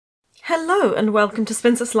Hello and welcome to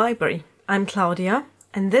Spinster's Library. I'm Claudia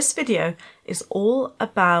and this video is all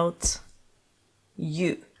about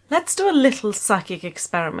you. Let's do a little psychic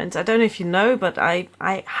experiment. I don't know if you know, but I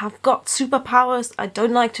have got superpowers. I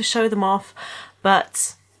don't like to show them off,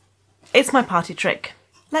 but it's my party trick.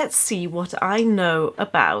 Let's see what I know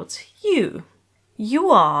about you. You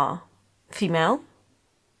are female.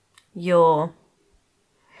 I'm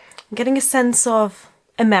getting a sense of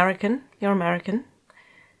American. You're American.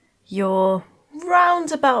 You're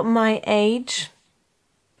round about my age,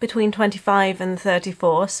 between 25 and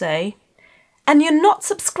 34, say. And you're not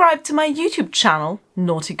subscribed to my YouTube channel,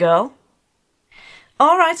 naughty girl.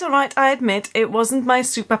 Alright, I admit it wasn't my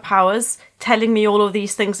superpowers telling me all of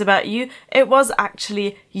these things about you. It was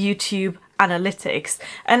actually YouTube analytics.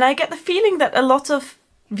 And I get the feeling that a lot of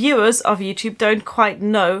viewers of YouTube don't quite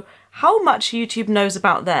know how much YouTube knows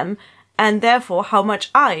about them, and therefore how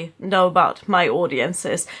much I know about my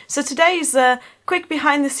audiences. So today's a quick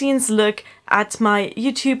behind the scenes look at my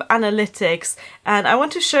YouTube analytics, and I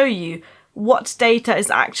want to show you what data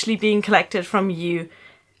is actually being collected from you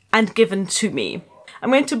and given to me.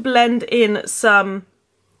 I'm going to blend in some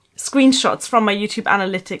screenshots from my YouTube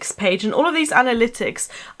analytics page, and all of these analytics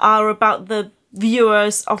are about the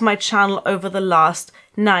viewers of my channel over the last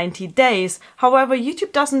 90 days. However,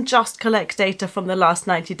 YouTube doesn't just collect data from the last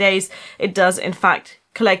 90 days. It does, in fact,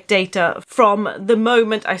 collect data from the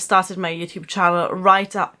moment I started my YouTube channel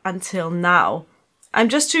right up until now. I'm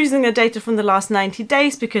just choosing the data from the last 90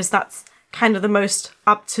 days because that's kind of the most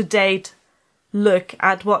up-to-date look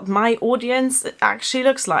at what my audience actually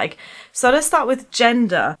looks like. So let's start with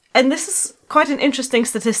gender. And this is quite an interesting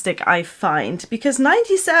statistic, I find, because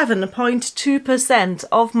 97.2%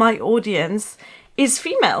 of my audience is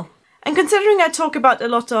female. And considering I talk about a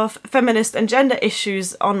lot of feminist and gender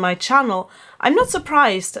issues on my channel, I'm not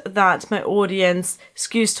surprised that my audience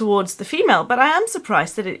skews towards the female, but I am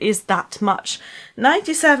surprised that it is that much.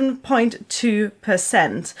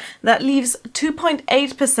 97.2%. That leaves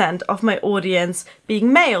 2.8% of my audience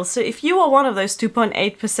being male. So if you are one of those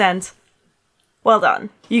 2.8%, well done.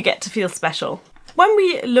 You get to feel special. When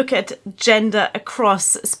we look at gender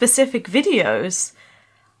across specific videos,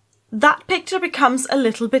 that picture becomes a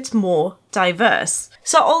little bit more diverse.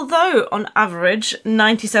 So although on average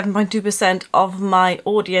 97.2% of my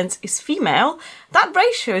audience is female, that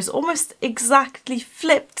ratio is almost exactly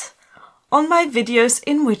flipped on my videos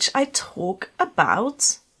in which I talk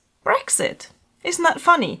about Brexit. Isn't that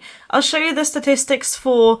funny? I'll show you the statistics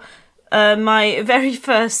for my very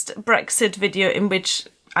first Brexit video, in which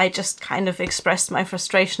I just kind of expressed my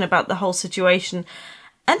frustration about the whole situation.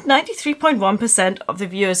 And 93.1% of the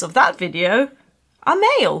viewers of that video are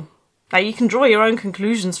male. Now you can draw your own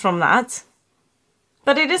conclusions from that,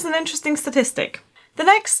 but it is an interesting statistic. The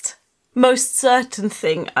next most certain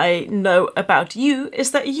thing I know about you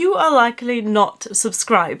is that you are likely not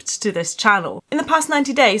subscribed to this channel. In the past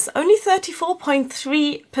 90 days, only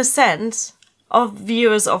 34.3% of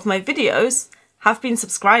viewers of my videos have been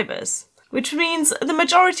subscribers, which means the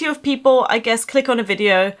majority of people, I guess, click on a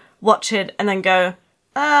video, watch it, and then go,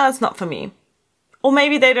 it's not for me. Or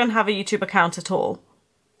maybe they don't have a YouTube account at all.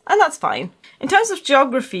 And that's fine. In terms of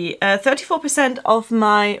geography, 34% of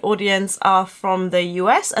my audience are from the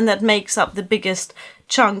US, and that makes up the biggest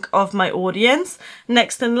chunk of my audience.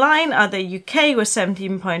 Next in line are the UK with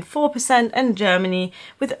 17.4% and Germany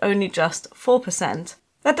with only just 4%.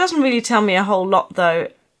 That doesn't really tell me a whole lot though.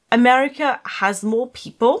 America has more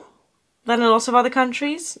people than a lot of other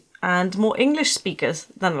countries, and more English speakers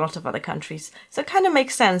than a lot of other countries. So it kind of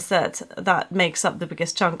makes sense that that makes up the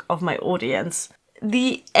biggest chunk of my audience.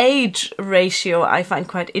 The age ratio I find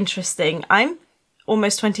quite interesting. I'm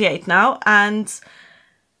almost 28 now, and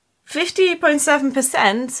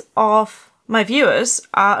 50.7% of my viewers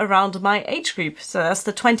are around my age group. So that's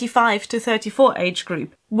the 25 to 34 age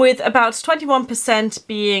group, with about 21%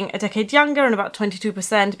 being a decade younger and about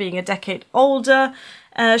 22% being a decade older.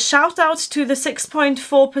 Shout out to the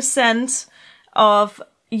 6.4% of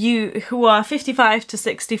you who are 55 to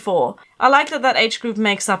 64. I like that that age group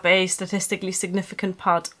makes up a statistically significant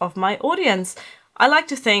part of my audience. I like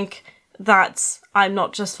to think that I'm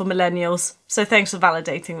not just for millennials, so thanks for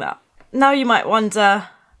validating that. Now you might wonder,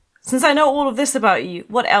 since I know all of this about you,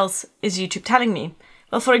 what else is YouTube telling me?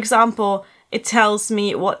 Well, for example, it tells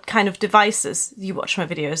me what kind of devices you watch my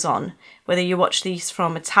videos on, whether you watch these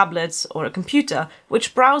from a tablet or a computer,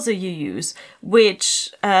 which browser you use,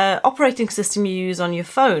 which operating system you use on your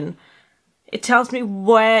phone. It tells me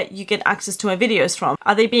where you get access to my videos from.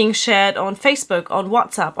 Are they being shared on Facebook, on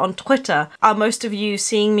WhatsApp, on Twitter? Are most of you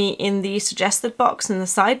seeing me in the suggested box in the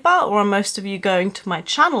sidebar, or are most of you going to my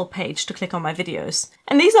channel page to click on my videos?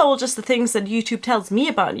 And these are all just the things that YouTube tells me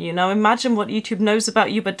about you. Now imagine what YouTube knows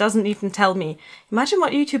about you but doesn't even tell me. Imagine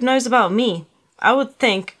what YouTube knows about me. I would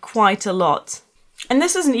think quite a lot. And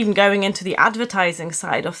this isn't even going into the advertising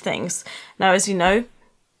side of things. Now, as you know,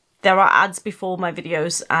 there are ads before my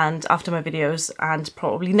videos and after my videos and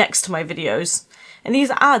probably next to my videos. And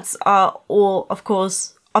these ads are all, of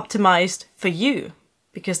course, optimized for you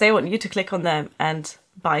because they want you to click on them and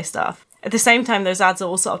buy stuff. At the same time, those ads are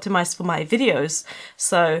also optimized for my videos.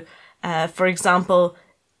 So, for example,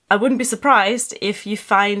 I wouldn't be surprised if you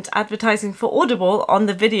find advertising for Audible on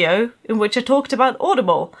the video in which I talked about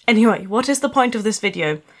Audible. Anyway, what is the point of this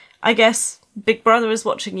video? I guess Big Brother is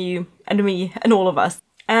watching you and me and all of us.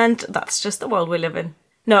 And that's just the world we live in.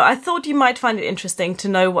 No, I thought you might find it interesting to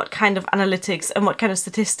know what kind of analytics and what kind of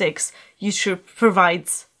statistics YouTube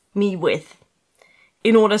provides me with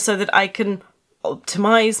in order so that I can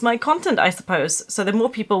optimize my content, I suppose. So that more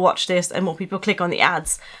people watch this and more people click on the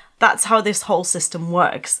ads. That's how this whole system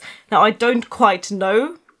works. Now, I don't quite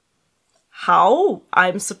know how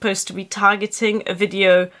I'm supposed to be targeting a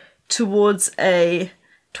video towards a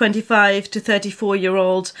 25 to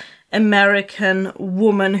 34-year-old American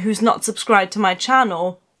woman who's not subscribed to my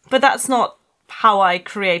channel, but that's not how I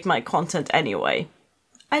create my content anyway.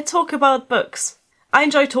 I talk about books. I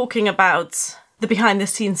enjoy talking about the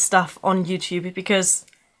behind-the-scenes stuff on YouTube because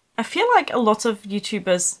I feel like a lot of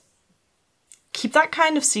YouTubers keep that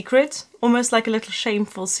kind of secret, almost like a little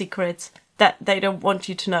shameful secret that they don't want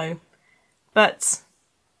you to know. But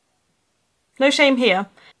no shame here.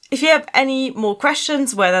 If you have any more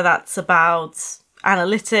questions, whether that's about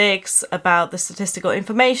analytics, about the statistical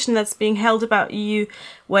information that's being held about you,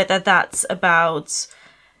 whether that's about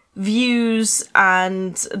views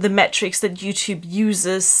and the metrics that YouTube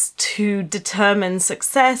uses to determine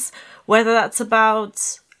success, whether that's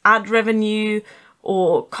about ad revenue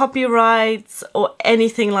or copyrights or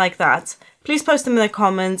anything like that, please post them in the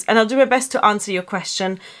comments and I'll do my best to answer your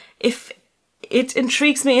question. If it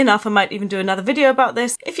intrigues me enough, I might even do another video about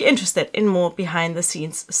this if you're interested in more behind the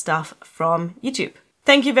scenes stuff from YouTube.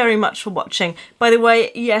 Thank you very much for watching. By the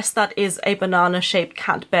way, yes, that is a banana-shaped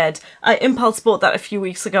cat bed. I impulse bought that a few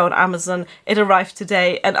weeks ago on Amazon. It arrived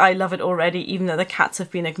today and I love it already, even though the cats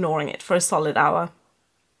have been ignoring it for a solid hour.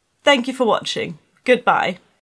 Thank you for watching. Goodbye.